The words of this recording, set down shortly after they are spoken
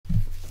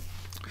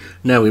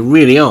Now we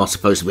really are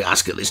supposed to be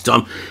Ascot this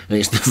time, and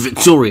it's the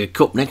Victoria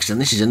Cup next, and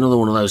this is another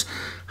one of those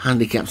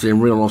handicaps that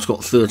in real life's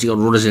got 30 odd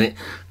runners in it,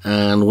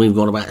 and we've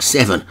got about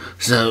 7.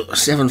 So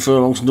 7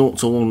 furlongs, 0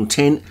 to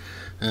 110.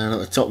 And at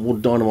the top,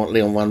 Wood Dynamite,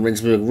 Leon Van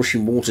Rensburg,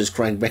 Rushing Waters,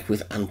 Craig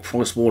Beckwith, and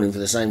Price Warning for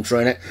the same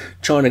trainer.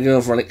 China Girl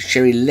for Alex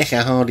Cherry,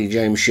 Lecker Hardy,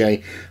 James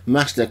Shea,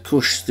 Master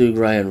Cush, Stu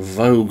Gray, and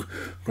Vogue,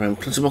 Graham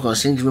Clutterbuck. I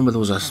seem to remember there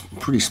was a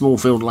pretty small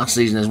field last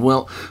season as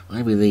well.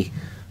 Maybe the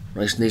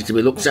race needs to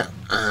be looked at,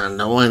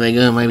 and away they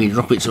go. Maybe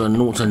drop it to a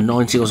 0 to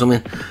 90 or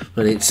something.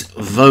 But it's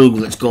Vogue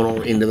that's gone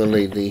on into the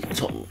lead. The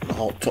top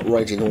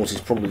rated horse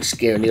is probably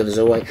scaring the others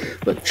away,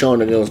 but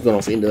China Girl's gone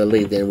off into the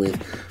lead then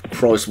with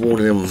Price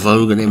Warning and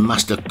Vogue, and then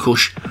Master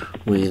Cush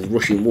with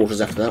Rushing Waters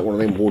after that. One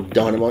of them, Wood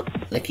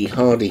Dynamite. Lecky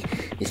Hardy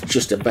is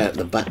just about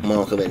the back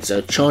marker then.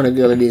 So China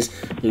Girl it is,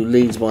 who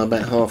leads by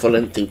about half a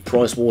length, to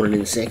Price Warning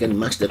in second.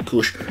 Master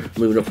Cush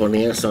moving up on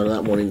the outside of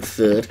that one in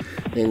third.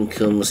 Then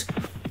comes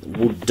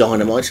Wood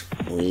Dynamite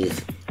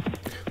with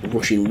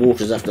Rushing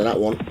Waters after that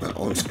one. That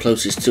one's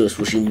closest to us,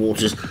 Rushing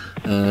Waters,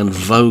 and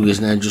Vogue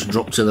is now just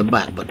dropped to the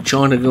back. But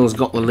China Girl's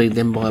got the lead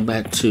then by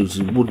about 2.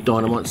 So Wood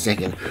Dynamite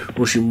second,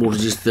 Rushing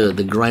Waters is third.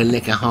 The Grey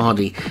Lecker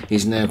Hardy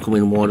is now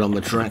coming wide on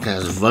the track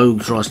as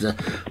Vogue tries to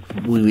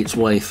weave its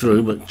way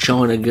through, but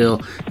China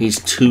Girl is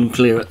 2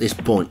 clear at this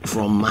point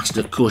from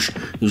Master Cush,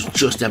 who's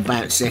just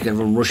about second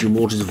from Rushing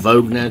Waters.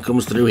 Vogue now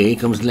comes through. Here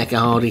comes Lecker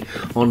Hardy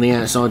on the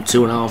outside,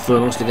 2.5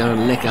 furlongs to go,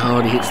 and Lecker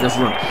Hardy hits the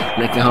front.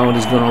 Lecker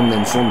Hardy's gone on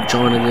then from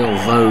China Girl,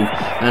 Vogue,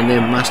 and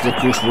then Master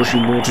Cush,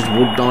 Rushing Waters,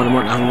 Wood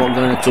Dynamite haven't got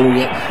going at all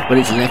yet, but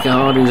it's Lecker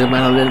Hardy who's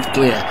about a length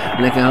clear.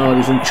 Lecker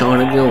Hardy from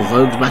China Girl,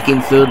 Vogue's back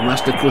in third,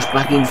 Master Cush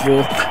back in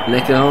fourth.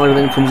 Lecker Hardy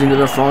then comes into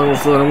the final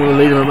third. I'm going to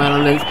lead him about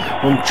a length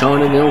from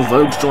China Girl.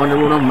 Vogue's trying to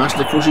run on.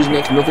 Master Cush is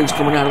next. Nothing's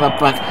coming out of that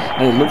back,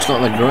 and it looks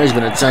like the Grey's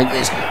going to take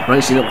this.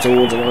 Racing up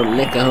towards the line,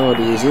 Lecker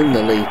Hardy is in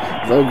the lead.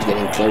 Vogue's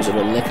getting closer,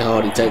 but Lecker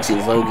Hardy takes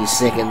it. Vogue is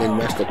second, then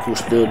Master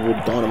Cush third,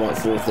 Wood Dynamite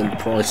fourth, and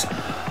Price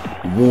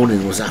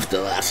Warning was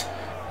after that.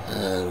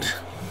 And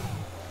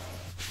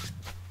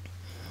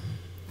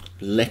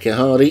Lecker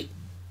Hardy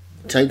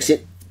takes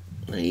it,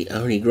 the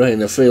only grey in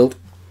the field.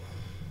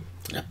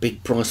 A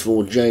big price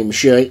for James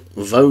Shea.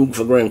 Vogue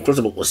for Graham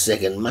Clutterbuck was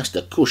second.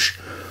 Master Cush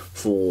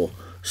for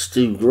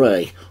Stu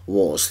Gray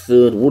was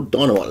third. Wood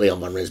Dynamite,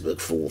 Leon Van Rensburg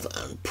fourth,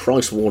 and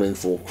Price Warning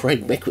for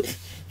Craig Beckwith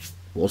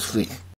was fifth.